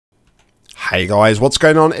Hey guys, what's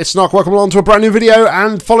going on? It's Nock. Welcome along to a brand new video,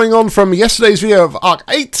 and following on from yesterday's video of Arc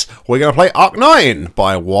 8, we're going to play Arc 9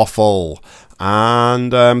 by Waffle.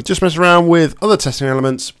 And just messing around with other testing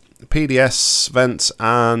elements, PDS, vents,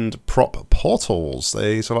 and prop portals.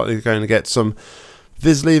 These are likely going to get some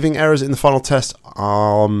viz leaving errors in the final test.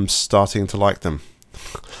 I'm starting to like them.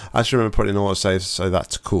 I actually remember putting in autosave, so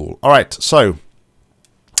that's cool. Alright, so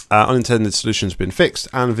unintended solutions have been fixed,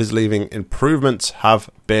 and viz leaving improvements have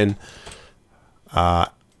been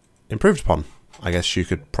improved upon, I guess you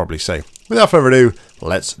could probably say. Without further ado,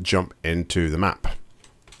 let's jump into the map.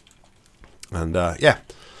 And yeah,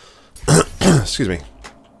 excuse me.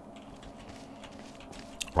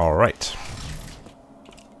 All right.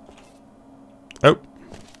 Oh,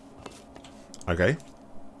 okay.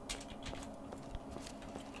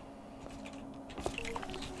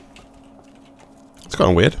 It's kind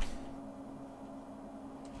of weird.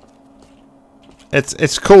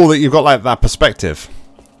 It's cool that you've got like that perspective,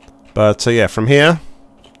 but yeah, from here,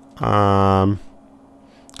 kind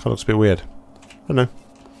of looks a bit weird. I don't know.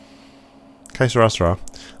 Que sera.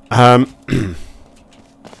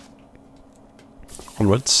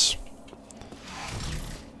 Onwards.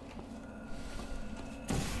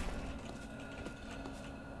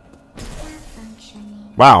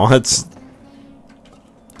 Wow, it's.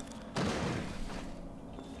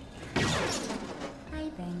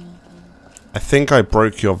 I think I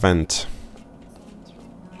broke your vent.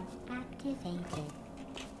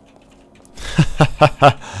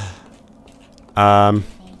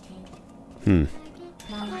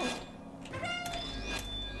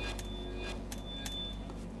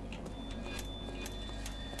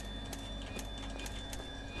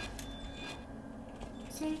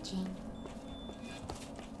 Searching.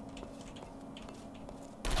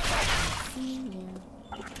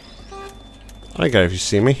 I don't care if you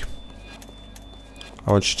see me.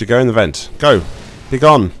 I want you to go in the vent. Go. Be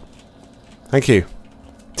gone. Thank you.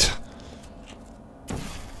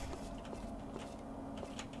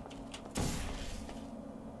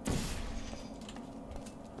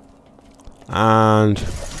 And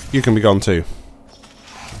you can be gone too.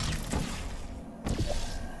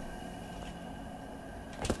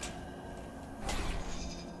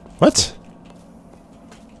 What?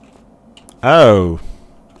 Oh.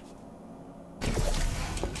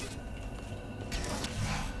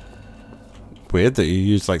 Weird that you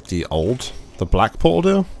use like the black portal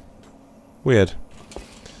deal. Weird.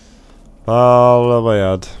 Oh,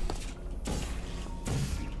 weird.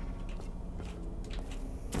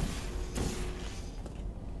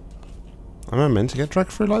 Am I meant to get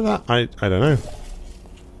dragged through like that? I don't know.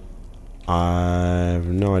 I have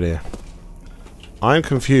no idea. I'm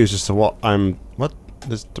confused as to what I'm. What?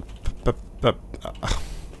 There's the.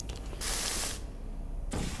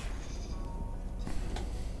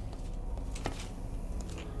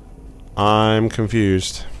 I'm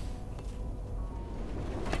confused.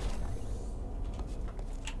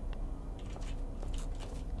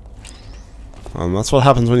 And that's what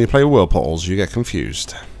happens when you play world portals, you get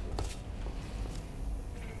confused.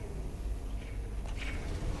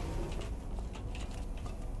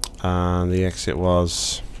 And the exit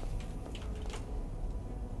was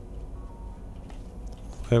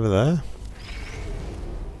over there.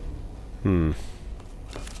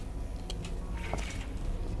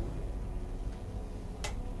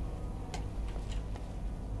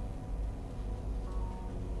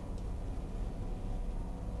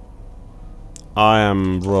 I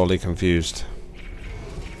am royally confused.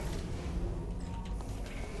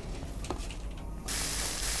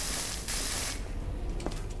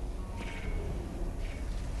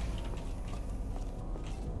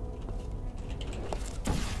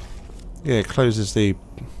 Yeah, it closes the...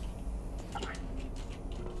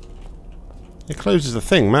 It closes the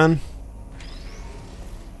thing, man.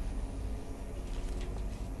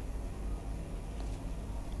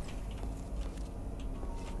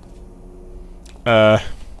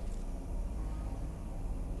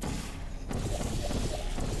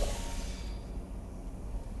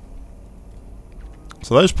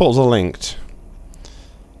 So those portals are linked.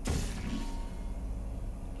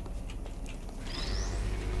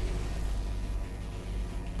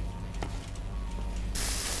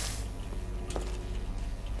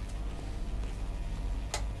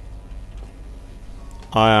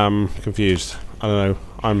 I am confused. I don't know.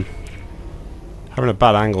 I'm having a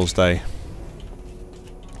bad angles day.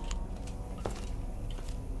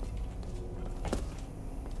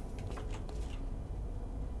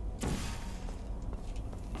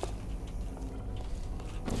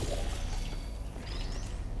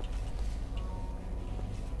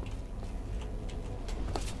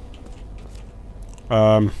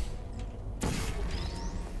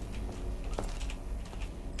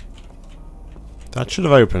 That should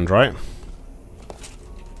have opened, right?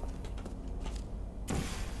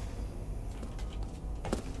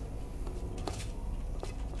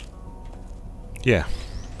 Yeah.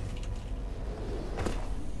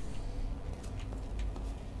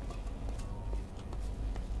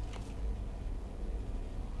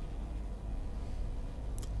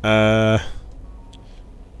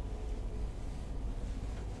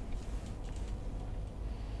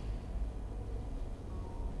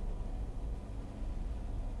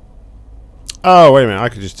 Oh, wait a minute. I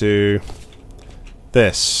could just do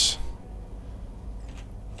this.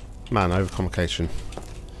 Man, overcomplication.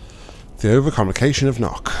 The overcomplication of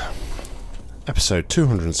Knock. Episode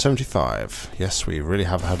 275. Yes, we really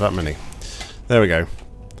have had that many. There we go.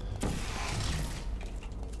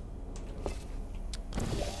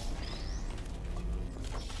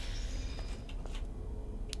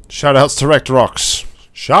 Shoutouts to Wrecked Rocks.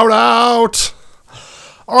 Shout out!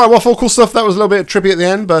 Alright, Waffle, cool stuff. That was a little bit trippy at the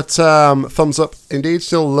end, but thumbs up indeed.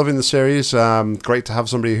 Still loving the series. Great to have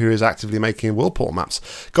somebody who is actively making world portal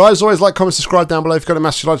maps. Guys, always like, comment, subscribe down below. If you've got a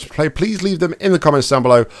match you'd like to play, please leave them in the comments down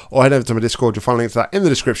below, or head over to my Discord. You'll find a link to that in the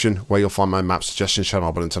description, where you'll find my map suggestions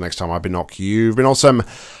channel. But until next time, I've been Nock. You've been awesome.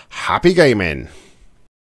 Happy gaming.